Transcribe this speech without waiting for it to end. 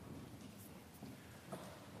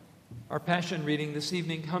Our passion reading this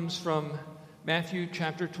evening comes from Matthew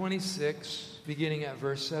chapter 26, beginning at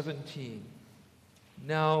verse 17.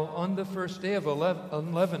 Now, on the first day of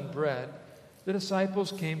unleavened bread, the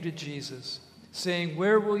disciples came to Jesus, saying,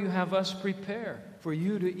 "Where will you have us prepare for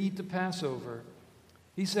you to eat the Passover?"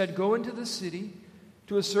 He said, "Go into the city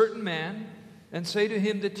to a certain man and say to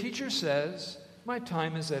him, 'The teacher says, my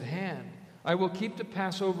time is at hand. I will keep the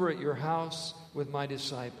Passover at your house with my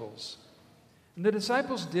disciples.'" And the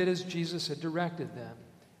disciples did as Jesus had directed them,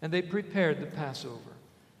 and they prepared the Passover.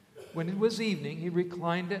 When it was evening, he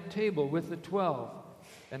reclined at table with the 12,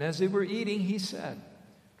 and as they were eating, he said,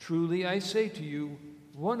 "Truly I say to you,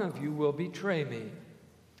 one of you will betray me."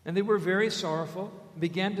 And they were very sorrowful, and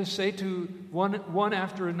began to say to one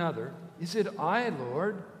after another, "Is it I,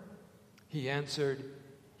 Lord?" He answered,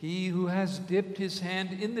 "He who has dipped his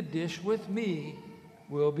hand in the dish with me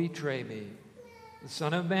will betray me. The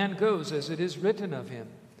Son of Man goes as it is written of him.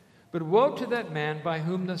 But woe to that man by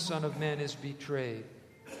whom the Son of Man is betrayed.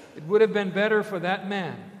 It would have been better for that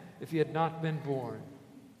man if he had not been born."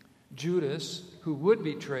 Judas, who would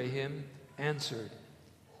betray him, answered,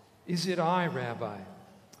 "Is it I, Rabbi?"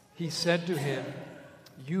 He said to him,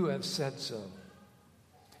 "You have said so."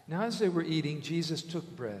 Now as they were eating, Jesus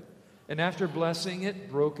took bread, and after blessing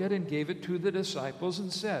it, broke it and gave it to the disciples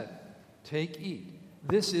and said, "Take, eat.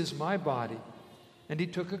 This is my body." And he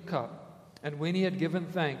took a cup, and when he had given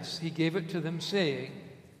thanks, he gave it to them, saying,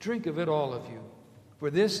 "Drink of it, all of you, for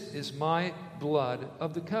this is my blood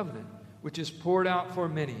of the covenant, which is poured out for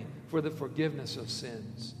many for the forgiveness of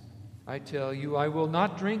sins. I tell you, I will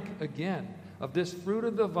not drink again of this fruit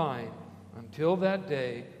of the vine until that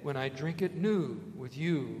day when I drink it new with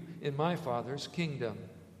you in my Father's kingdom."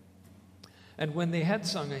 And when they had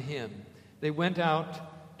sung a hymn, they went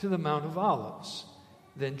out to the Mount of Olives.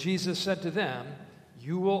 Then Jesus said to them,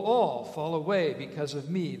 "You will all fall away because of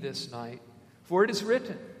me this night. For it is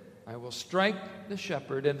written, I will strike the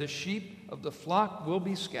shepherd, and the sheep of the flock will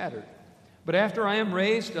be scattered. But after I am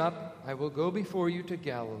raised up, I will go before you to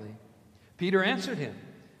Galilee." Peter answered him,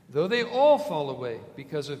 "Though they all fall away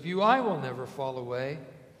because of you, I will never fall away."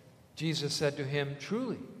 Jesus said to him,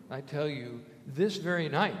 "Truly, I tell you, this very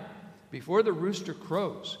night, before the rooster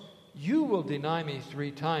crows, you will deny me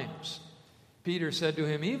 3 times. Peter said to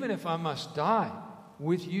him, "Even if I must die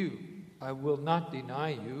with you, I will not deny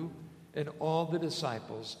you." And all the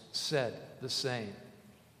disciples said the same.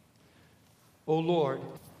 O Lord,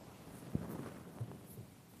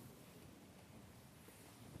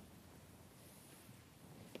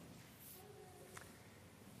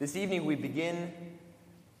 this evening we begin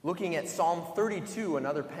looking at Psalm 32,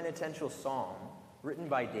 another penitential psalm written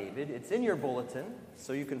by David. It's in your bulletin,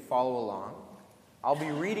 so you can follow along. I'll be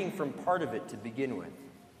reading from part of it to begin with.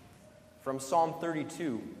 From Psalm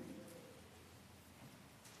 32.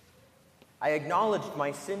 "I acknowledged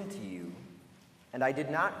my sin to you, and I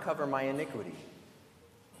did not cover my iniquity.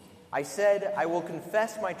 I said, I will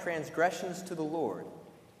confess my transgressions to the Lord,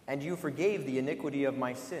 and you forgave the iniquity of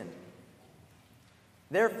my sin.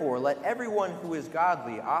 Therefore, let everyone who is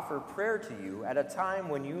godly offer prayer to you at a time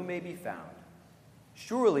when you may be found.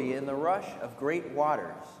 Surely in the rush of great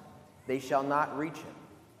waters they shall not reach him.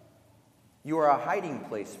 You are a hiding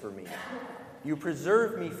place for me. You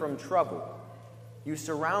preserve me from trouble. You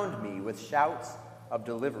surround me with shouts of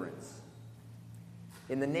deliverance.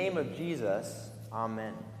 In the name of Jesus,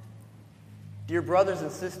 amen." Dear brothers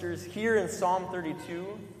and sisters, here in Psalm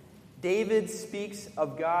 32, David speaks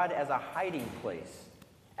of God as a hiding place,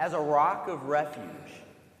 as a rock of refuge,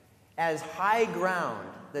 as high ground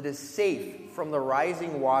that is safe from the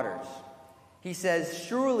rising waters. He says,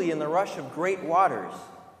 "Surely in the rush of great waters,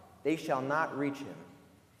 they shall not reach him."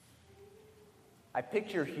 I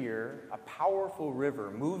picture here a powerful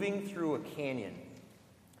river moving through a canyon.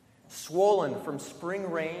 Swollen from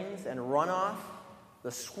spring rains and runoff,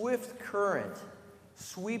 the swift current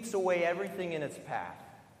sweeps away everything in its path.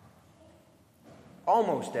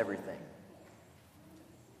 Almost everything.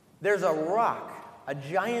 There's a rock, a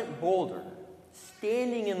giant boulder,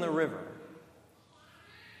 standing in the river.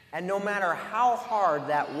 And no matter how hard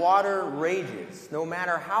that water rages, no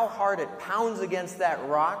matter how hard it pounds against that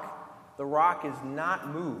rock, the rock is not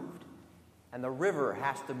moved, and the river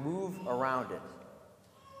has to move around it.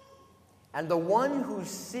 And the one whose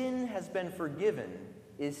sin has been forgiven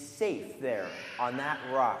is safe there on that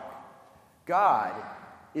rock. God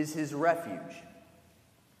is his refuge.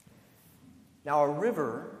 Now, a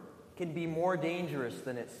river can be more dangerous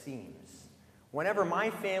than it seems. Whenever my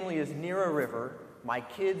family is near a river, my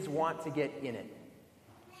kids want to get in it.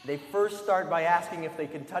 They first start by asking if they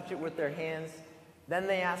can touch it with their hands, then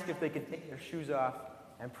they ask if they can take their shoes off,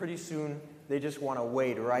 and pretty soon they just want to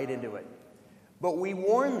wade right into it. But we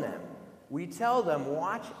warn them. We tell them,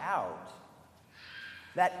 watch out.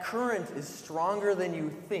 That current is stronger than you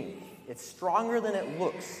think. It's stronger than it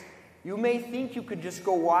looks. You may think you could just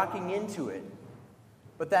go walking into it,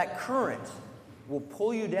 but that current will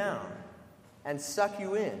pull you down and suck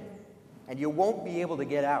you in, and you won't be able to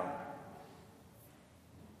get out.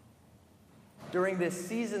 During this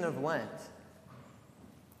season of Lent,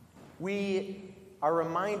 we are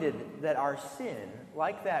reminded that our sin,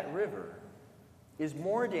 like that river, is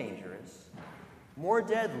more dangerous, more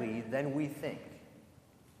deadly than we think.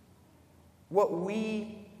 What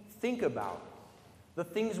we think about, the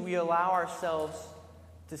things we allow ourselves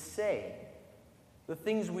to say, the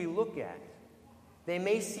things we look at, they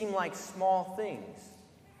may seem like small things,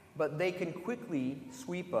 but they can quickly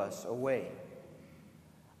sweep us away.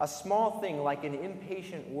 A small thing like an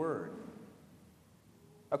impatient word,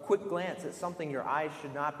 a quick glance at something your eyes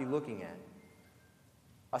should not be looking at,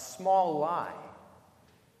 a small lie.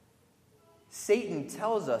 Satan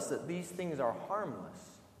tells us that these things are harmless,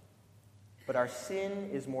 but our sin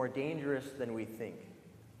is more dangerous than we think.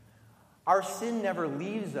 Our sin never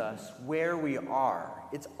leaves us where we are.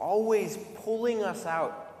 It's always pulling us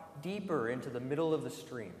out deeper into the middle of the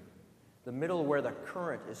stream, the middle where the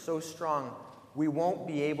current is so strong we won't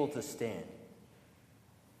be able to stand.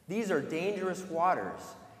 These are dangerous waters,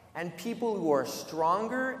 and people who are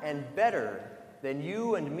stronger and better than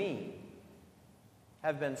you and me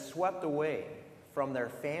have been swept away from their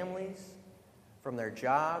families, from their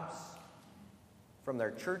jobs, from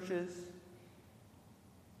their churches.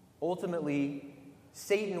 Ultimately,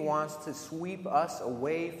 Satan wants to sweep us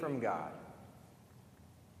away from God.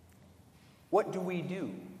 What do we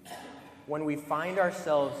do when we find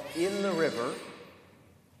ourselves in the river,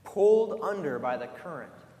 pulled under by the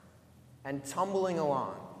current and tumbling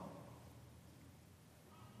along?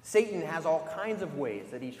 Satan has all kinds of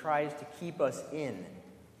ways that he tries to keep us in.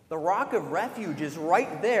 The rock of refuge is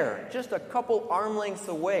right there, just a couple arm lengths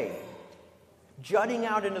away, jutting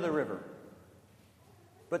out into the river.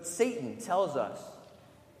 But Satan tells us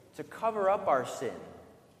to cover up our sin,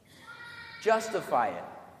 justify it,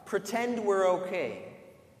 pretend we're okay,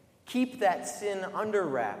 keep that sin under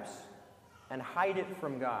wraps, and hide it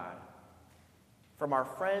from God, from our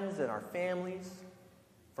friends and our families,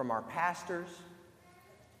 from our pastors.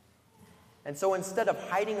 And so instead of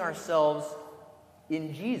hiding ourselves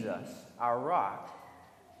in Jesus, our rock,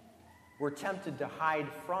 we're tempted to hide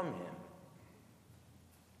from him,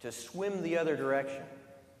 to swim the other direction.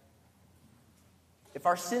 If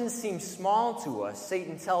our sins seem small to us,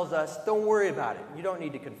 Satan tells us, don't worry about it. You don't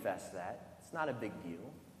need to confess that. It's not a big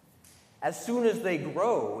deal. As soon as they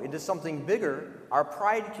grow into something bigger, our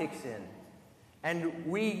pride kicks in, and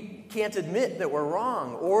we can't admit that we're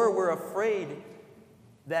wrong, or we're afraid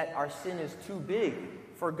that our sin is too big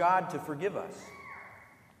for God to forgive us.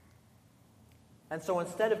 And so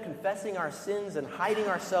instead of confessing our sins and hiding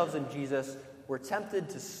ourselves in Jesus, we're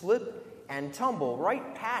tempted to slip and tumble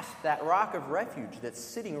right past that rock of refuge that's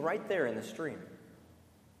sitting right there in the stream.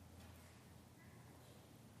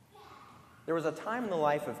 There was a time in the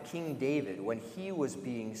life of King David when he was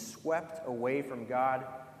being swept away from God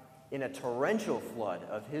in a torrential flood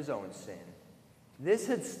of his own sin. This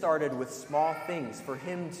had started with small things for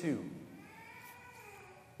him too.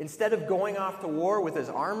 Instead of going off to war with his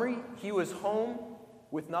armory, he was home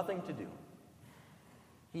with nothing to do.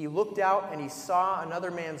 He looked out and he saw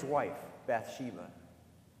another man's wife, Bathsheba.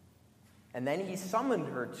 And then he summoned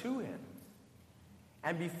her to him.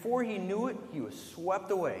 And before he knew it, he was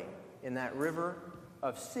swept away in that river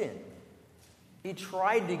of sin. He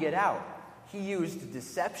tried to get out. He used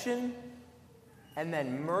deception and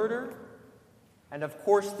then murder. And of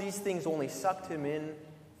course, these things only sucked him in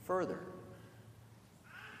further.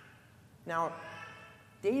 Now,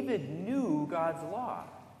 David knew God's law.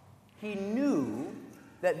 He knew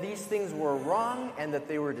that these things were wrong and that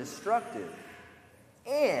they were destructive.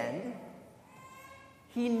 And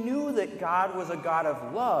he knew that God was a God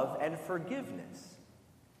of love and forgiveness.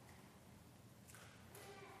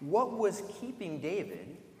 What was keeping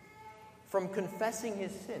David from confessing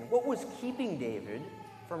his sin? What was keeping David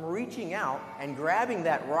from reaching out and grabbing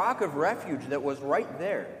that rock of refuge that was right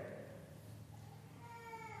there?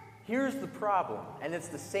 Here's the problem, and it's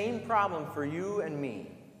the same problem for you and me.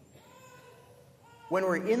 When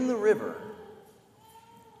we're in the river,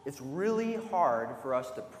 it's really hard for us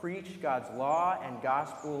to preach God's law and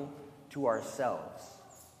gospel to ourselves.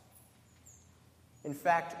 In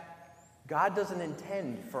fact, God doesn't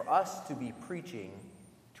intend for us to be preaching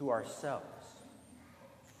to ourselves.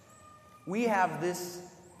 We have this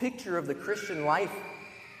picture of the Christian life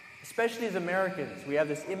Especially as Americans, we have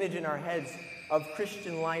this image in our heads of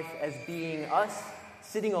Christian life as being us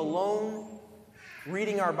sitting alone,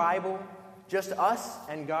 reading our Bible, just us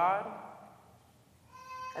and God.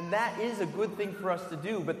 And that is a good thing for us to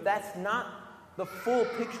do, but that's not the full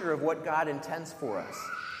picture of what God intends for us.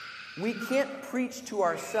 We can't preach to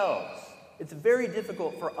ourselves. It's very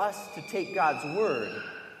difficult for us to take God's word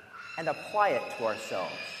and apply it to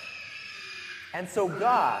ourselves. And so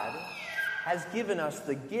God has given us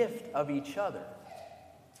the gift of each other.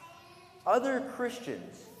 Other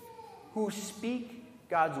Christians who speak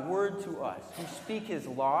God's word to us, who speak his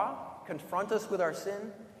law, confront us with our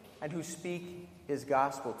sin, and who speak his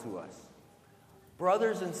gospel to us.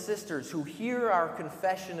 Brothers and sisters who hear our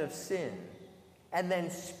confession of sin and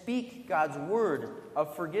then speak God's word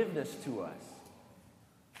of forgiveness to us.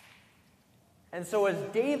 And so as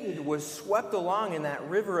David was swept along in that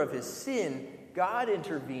river of his sin, God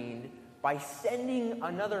intervened by sending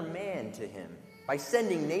another man to him, by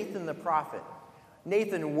sending Nathan the prophet.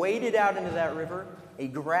 Nathan waded out into that river, he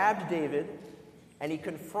grabbed David, and he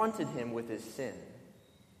confronted him with his sin.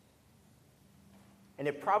 And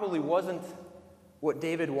it probably wasn't what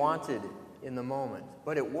David wanted in the moment,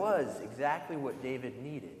 but it was exactly what David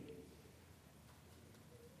needed.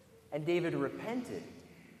 And David repented.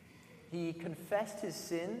 He confessed his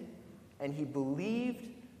sin, and he believed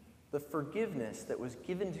the forgiveness that was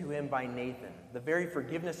given to him by Nathan, the very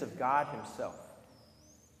forgiveness of God himself.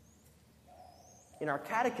 In our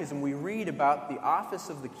catechism, we read about the office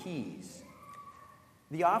of the keys.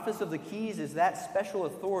 The office of the keys is that special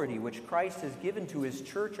authority which Christ has given to his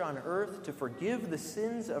church on earth to forgive the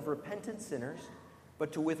sins of repentant sinners,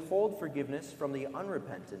 but to withhold forgiveness from the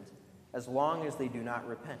unrepentant as long as they do not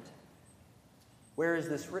repent. Where is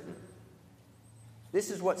this written?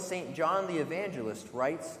 This is what St. John the Evangelist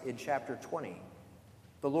writes in chapter 20.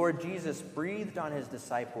 The Lord Jesus breathed on his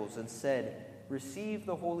disciples and said, "Receive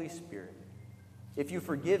the Holy Spirit. If you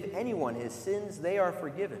forgive anyone his sins, they are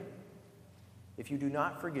forgiven. If you do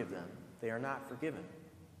not forgive them, they are not forgiven."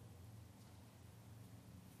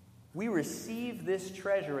 We receive this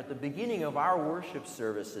treasure at the beginning of our worship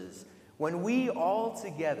services when we all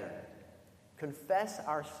together confess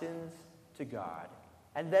our sins to God.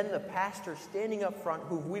 And then the pastor standing up front,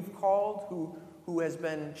 who we've called, who has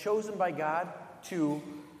been chosen by God to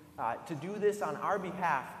do this on our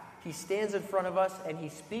behalf, he stands in front of us and he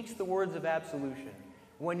speaks the words of absolution.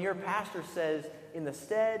 When your pastor says, "In the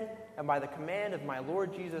stead and by the command of my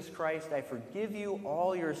Lord Jesus Christ, I forgive you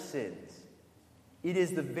all your sins," it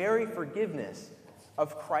is the very forgiveness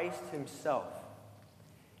of Christ himself.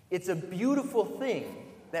 It's a beautiful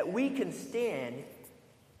thing that we can stand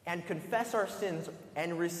and confess our sins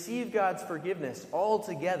and receive God's forgiveness all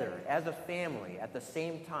together as a family at the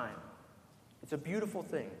same time. It's a beautiful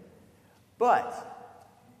thing. But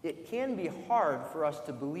it can be hard for us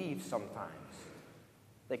to believe sometimes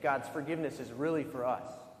that God's forgiveness is really for us.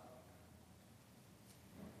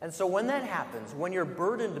 And so when that happens, when you're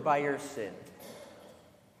burdened by your sin,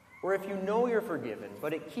 or if you know you're forgiven,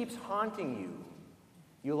 but it keeps haunting you,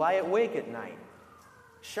 you lie awake at night,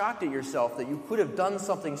 shocked at yourself that you could have done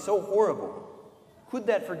something so horrible. Could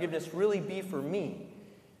that forgiveness really be for me?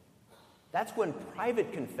 That's when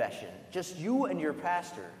private confession, just you and your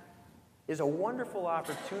pastor, is a wonderful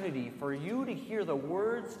opportunity for you to hear the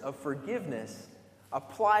words of forgiveness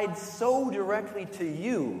applied so directly to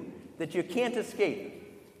you that you can't escape.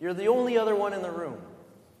 You're the only other one in the room.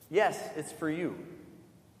 Yes, it's for you.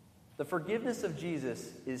 The forgiveness of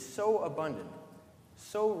Jesus is so abundant,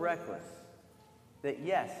 so reckless, that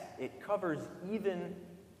yes, it covers even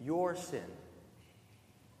your sin.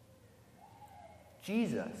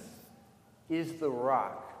 Jesus is the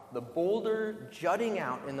rock, the boulder jutting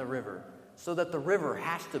out in the river so that the river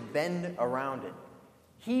has to bend around it.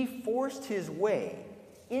 He forced his way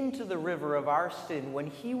into the river of our sin when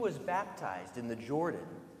he was baptized in the Jordan.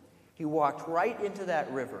 He walked right into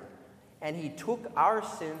that river, and he took our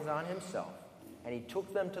sins on himself, and he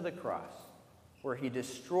took them to the cross, where he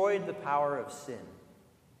destroyed the power of sin.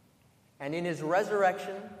 And in his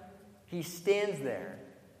resurrection, he stands there,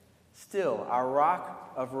 still our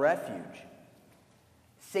rock of refuge.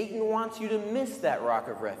 Satan wants you to miss that rock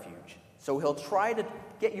of refuge, so he'll try to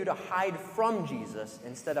get you to hide from Jesus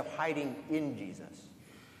instead of hiding in Jesus.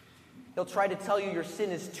 He'll try to tell you your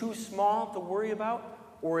sin is too small to worry about,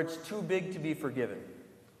 or it's too big to be forgiven.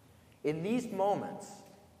 In these moments,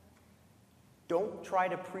 don't try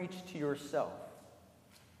to preach to yourself.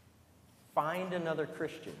 Find another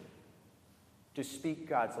Christian to speak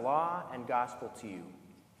God's law and gospel to you.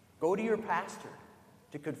 Go to your pastor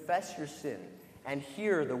to confess your sin and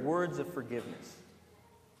hear the words of forgiveness.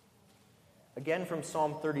 Again from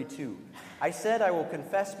Psalm 32, I said, I will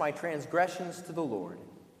confess my transgressions to the Lord,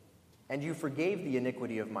 and you forgave the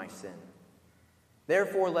iniquity of my sin.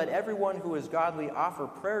 Therefore, let everyone who is godly offer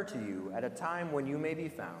prayer to you at a time when you may be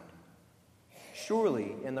found.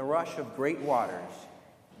 Surely, in the rush of great waters,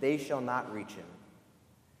 they shall not reach him.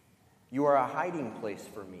 You are a hiding place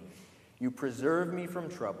for me. You preserve me from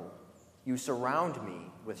trouble. You surround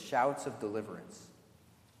me with shouts of deliverance.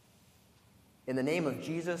 In the name of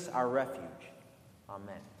Jesus, our refuge.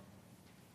 Amen.